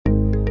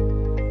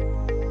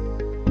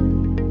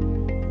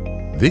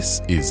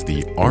This is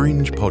the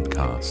Orange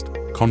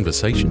Podcast,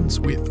 conversations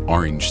with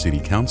Orange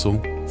City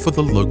Council for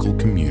the local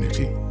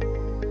community.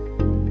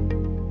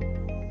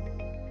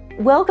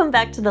 Welcome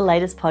back to the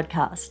latest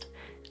podcast.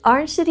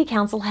 Orange City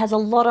Council has a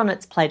lot on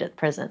its plate at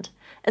present,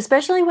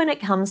 especially when it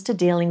comes to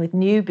dealing with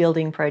new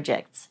building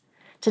projects.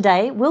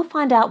 Today, we'll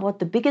find out what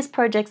the biggest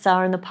projects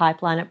are in the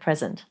pipeline at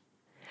present.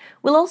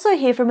 We'll also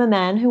hear from a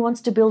man who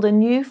wants to build a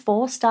new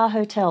 4-star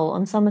hotel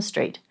on Summer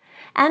Street,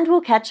 and we'll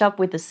catch up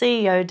with the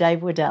CEO,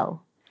 Dave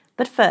Waddell.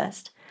 But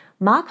first,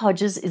 Mark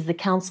Hodges is the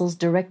Council's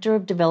Director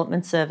of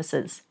Development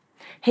Services.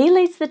 He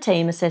leads the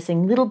team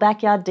assessing little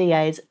backyard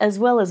DAs as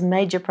well as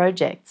major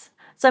projects.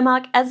 So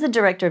Mark, as the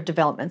Director of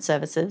Development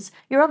Services,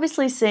 you're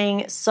obviously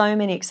seeing so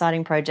many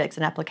exciting projects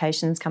and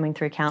applications coming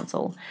through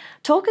Council.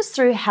 Talk us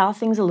through how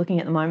things are looking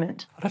at the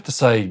moment. I'd have to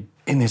say,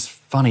 in this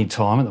funny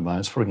time at the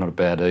moment, it's probably not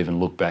bad to even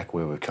look back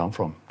where we've come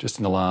from. Just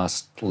in the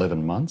last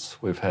 11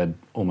 months, we've had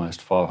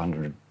almost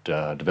 500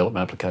 development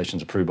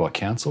applications approved by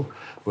Council,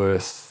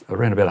 worth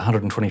around about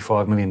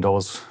 $125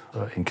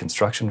 million in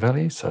construction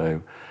value.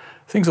 So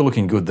things are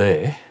looking good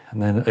there.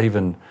 And then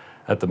even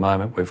at the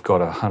moment, we've got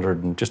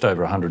just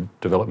over 100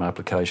 development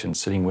applications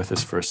sitting with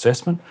us for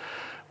assessment,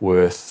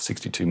 worth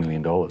 $62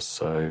 million.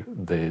 So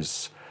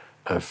there's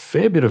a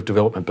fair bit of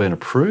development being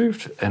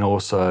approved and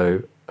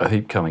also a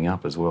heap coming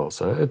up as well.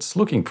 So it's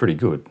looking pretty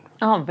good.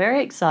 Oh,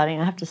 very exciting,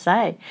 I have to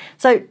say.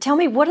 So tell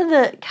me, what are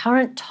the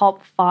current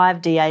top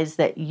 5 DAs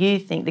that you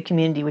think the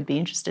community would be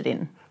interested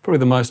in? Probably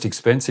the most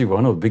expensive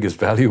one, or the biggest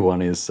value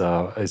one, is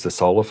a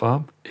solar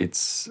farm.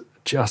 It's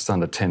just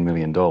under $10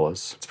 million.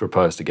 It's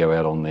proposed to go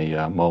out on the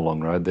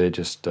Molong Road there,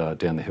 just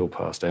down the hill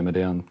past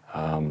Amadown.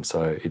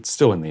 So it's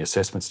still in the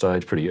assessment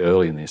stage, pretty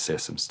early in the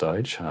assessment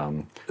stage.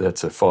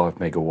 That's a 5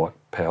 megawatt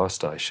power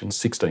station,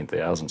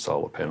 16,000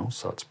 solar panels,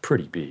 so it's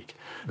pretty big.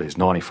 There's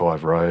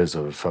 95 rows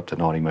of up to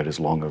 90 metres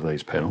long of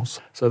these panels.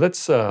 So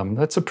that's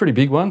a pretty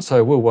big one,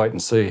 so we'll wait and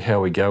see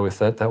how we go with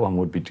that. That one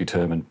would be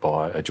determined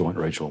by a joint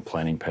regional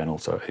planning panel,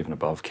 so even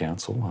above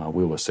Council.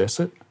 We'll assess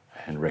it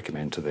and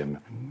recommend to them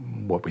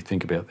what we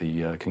think about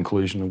the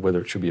conclusion of whether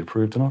it should be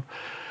approved or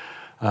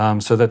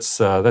not. So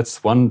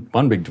that's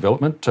one big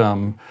development.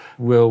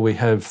 We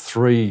have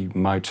 3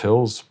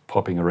 motels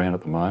popping around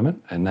at the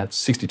moment, and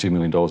that's $62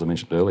 million I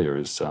mentioned earlier,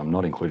 is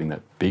not including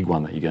that big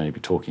one that you're going to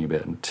be talking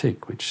about in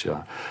TIC, which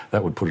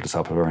that would put us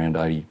up at around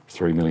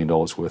 $83 million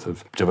worth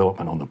of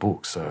development on the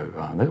books. So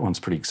that one's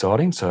pretty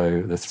exciting.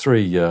 So the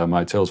 3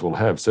 motels we'll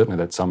have, certainly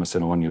that Summer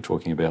Centre one you're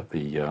talking about,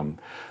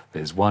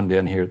 there's one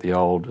down here at the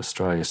old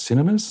Australia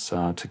Cinemas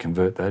to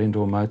convert that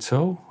into a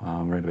motel,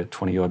 around about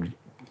 20-odd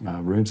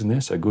rooms in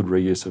there, so good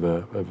reuse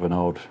of an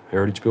old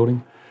heritage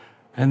building.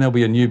 And there'll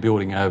be a new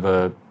building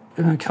over,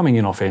 coming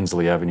in off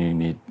Ensley Avenue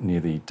near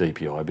the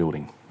DPI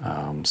building.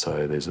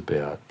 So there's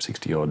about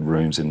 60-odd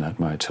rooms in that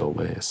motel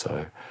there.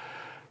 So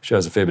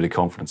shows a fair bit of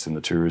confidence in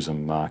the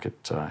tourism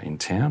market in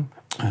town.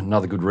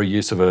 Another good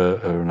reuse of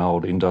an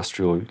old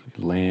industrial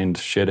land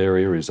shed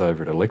area is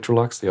over at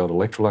Electrolux, the old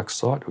Electrolux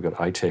site. We've got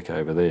ATEC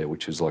over there,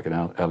 which is like an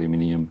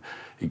aluminium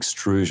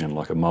extrusion,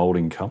 like a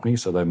moulding company.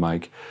 So they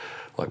make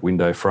like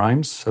window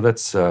frames. So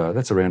that's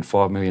around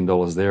 $5 million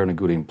there, and a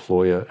good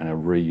employer and a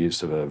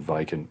reuse of a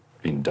vacant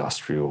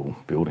industrial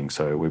building.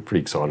 So we're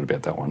pretty excited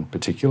about that one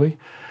particularly.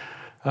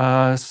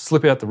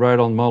 Slip out the road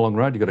on Molong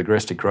Road, you've got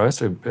Agrestic Growth,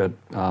 so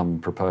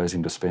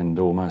proposing to spend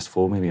almost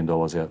 $4 million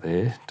out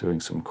there doing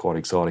some quite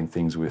exciting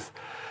things with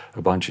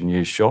a bunch of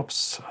new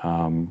shops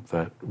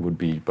that would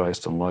be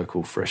based on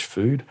local fresh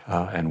food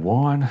and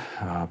wine,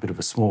 a bit of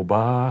a small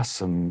bar,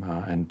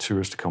 and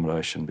tourist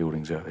accommodation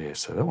buildings out there.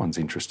 So that one's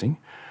interesting.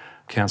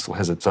 Council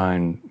has its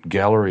own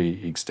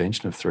gallery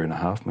extension of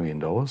 $3.5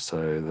 million,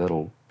 so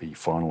that'll be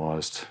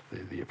finalised,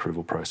 the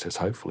approval process,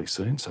 hopefully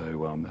soon.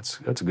 So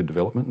that's a good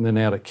development. And then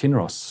out at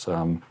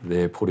Kinross,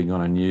 they're putting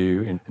on a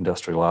new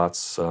industrial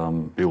arts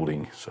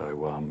building.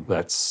 So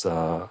that's,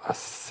 I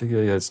think,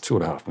 it's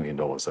 $2.5 million,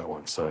 that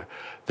one. So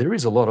there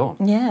is a lot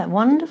on. Yeah,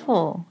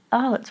 wonderful.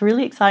 Oh, that's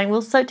really exciting.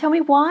 Well, so tell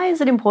me, why is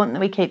it important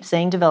that we keep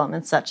seeing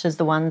developments such as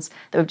the ones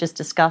that we've just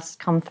discussed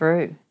come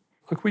through?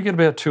 Look, we get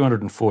about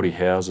 240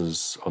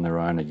 houses on their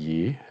own a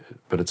year,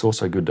 but it's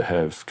also good to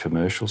have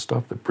commercial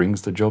stuff that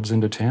brings the jobs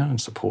into town and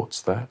supports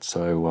that.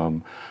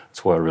 So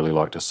that's why I really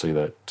like to see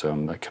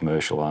that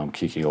commercial arm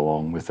kicking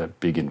along with that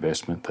big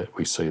investment that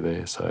we see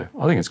there. So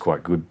I think it's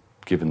quite good,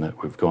 given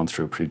that we've gone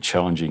through a pretty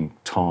challenging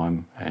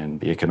time and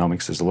the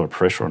economics, there's a lot of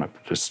pressure on it,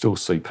 but to still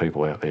see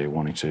people out there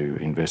wanting to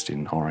invest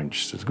in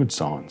Orange is a good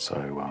sign.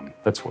 So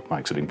that's what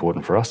makes it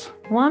important for us.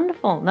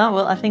 Wonderful. No,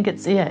 well, I think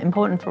it's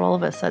important for all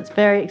of us, so it's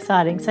very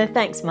exciting. So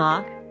thanks,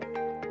 Mark.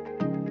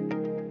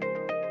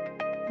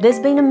 There's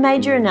been a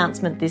major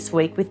announcement this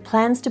week with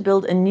plans to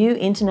build a new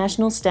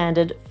international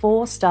standard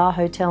 4-star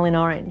hotel in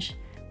Orange.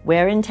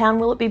 Where in town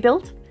will it be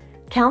built?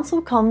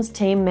 Council Comms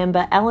team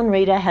member Alan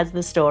Reader has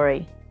the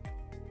story.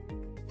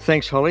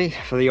 Thanks, Holly,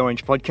 for the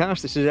Orange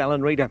podcast. This is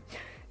Alan Reader.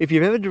 If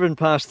you've ever driven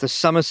past the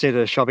Summer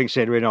Centre shopping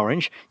centre in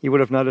Orange, you would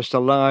have noticed a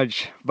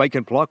large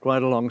vacant block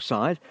right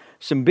alongside.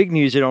 Some big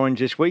news in Orange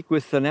this week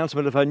with the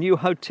announcement of a new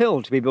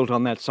hotel to be built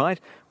on that site.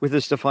 With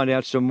us to find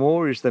out some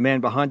more is the man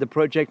behind the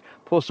project,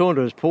 Paul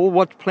Saunders. Paul,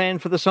 what's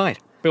planned for the site?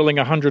 Building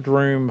a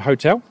 100-room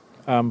hotel,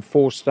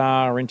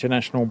 4-star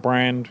international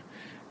brand.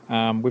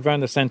 We've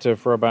owned the centre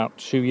for about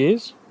 2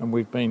 years and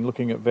we've been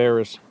looking at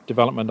various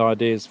development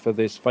ideas for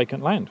this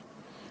vacant land.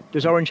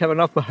 Does Orange have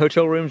enough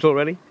hotel rooms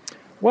already?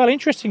 Well,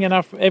 interesting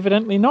enough,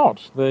 evidently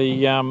not.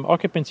 The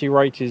occupancy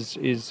rate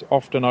is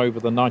often over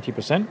the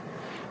 90%,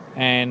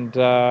 and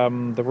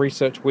the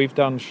research we've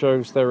done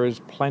shows there is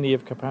plenty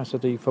of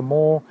capacity for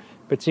more,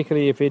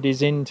 particularly if it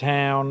is in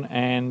town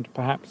and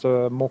perhaps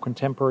a more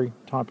contemporary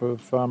type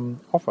of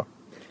offer.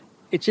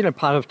 It's in a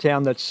part of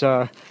town that's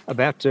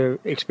about to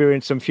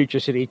experience some future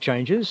city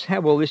changes. How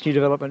will this new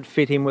development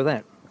fit in with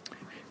that?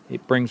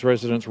 It brings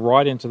residents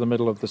right into the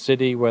middle of the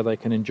city where they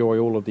can enjoy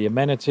all of the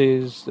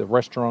amenities, the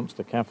restaurants,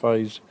 the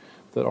cafes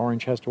that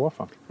Orange has to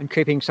offer. And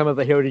keeping some of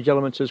the heritage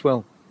elements as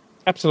well.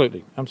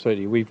 Absolutely.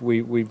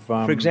 We've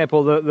For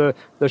example,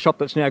 the shop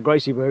that's now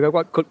Gracie Burger,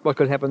 what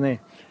could happen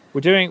there?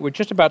 We're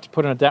just about to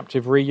put an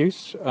adaptive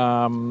reuse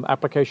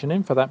application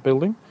in for that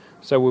building.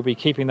 So we'll be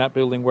keeping that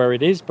building where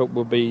it is, but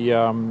we'll be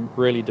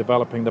really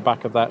developing the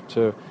back of that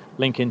to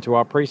link into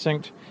our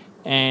precinct.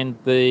 And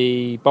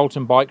the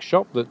Bolton bike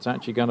shop that's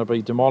actually going to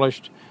be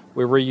demolished,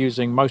 we're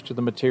reusing most of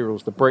the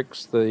materials, the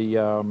bricks,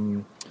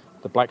 the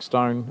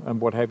blackstone and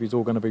what have you is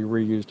all going to be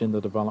reused in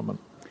the development.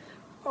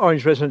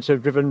 Orange residents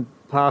have driven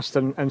past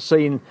and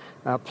seen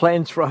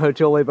plans for a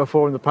hotel there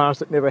before in the past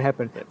that never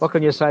happened. What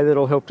can you say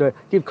that'll help to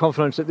give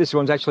confidence that this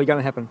one's actually going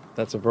to happen?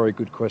 That's a very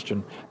good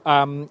question.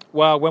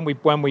 Well, when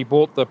we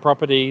bought the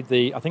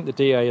property, I think the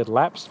DA had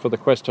lapsed for the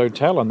Quest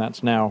Hotel, and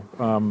that's now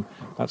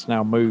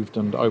moved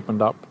and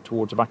opened up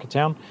towards the back of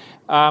town.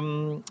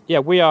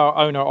 We are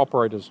owner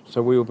operators,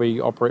 so we will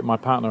be my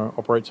partner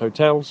operates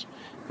hotels,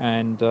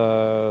 and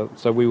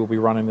so we will be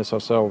running this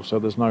ourselves. So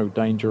there's no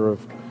danger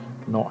of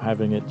not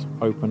having it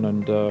open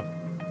and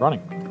running.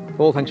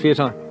 Paul, thanks for your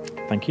time.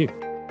 Thank you.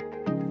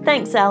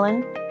 Thanks,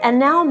 Alan. And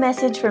now a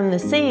message from the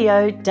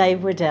CEO,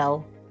 Dave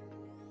Waddell.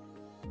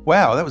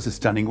 Wow, that was a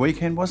stunning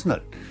weekend, wasn't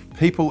it?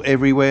 People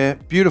everywhere,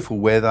 beautiful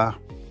weather,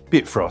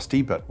 bit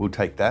frosty, but we'll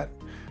take that.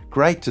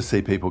 Great to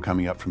see people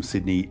coming up from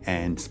Sydney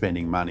and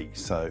spending money.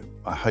 So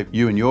I hope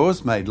you and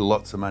yours made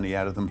lots of money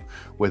out of them,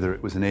 whether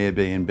it was an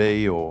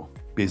Airbnb or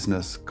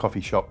business,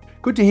 coffee shop.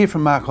 Good to hear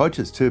from Mark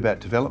Hodges too about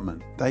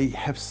development. They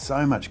have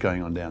so much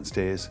going on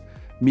downstairs,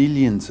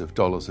 millions of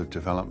dollars of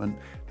development,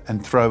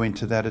 and throw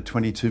into that a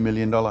 $22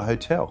 million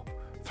hotel.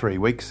 3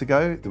 weeks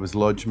ago, there was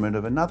lodgement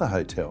of another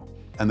hotel.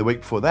 And the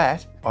week before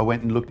that, I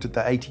went and looked at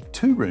the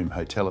 82-room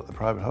hotel at the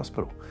private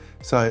hospital.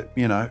 So,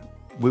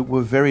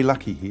 we're very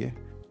lucky here.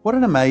 What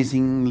an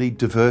amazingly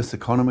diverse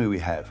economy we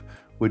have.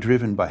 We're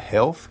driven by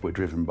health, we're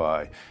driven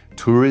by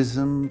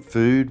tourism,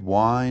 food,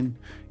 wine,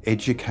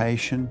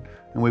 education,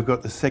 and we've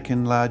got the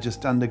second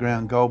largest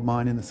underground gold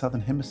mine in the Southern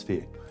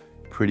Hemisphere.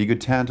 Pretty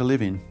good town to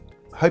live in.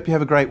 Hope you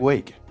have a great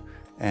week,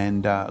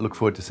 and look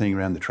forward to seeing you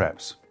around the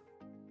traps.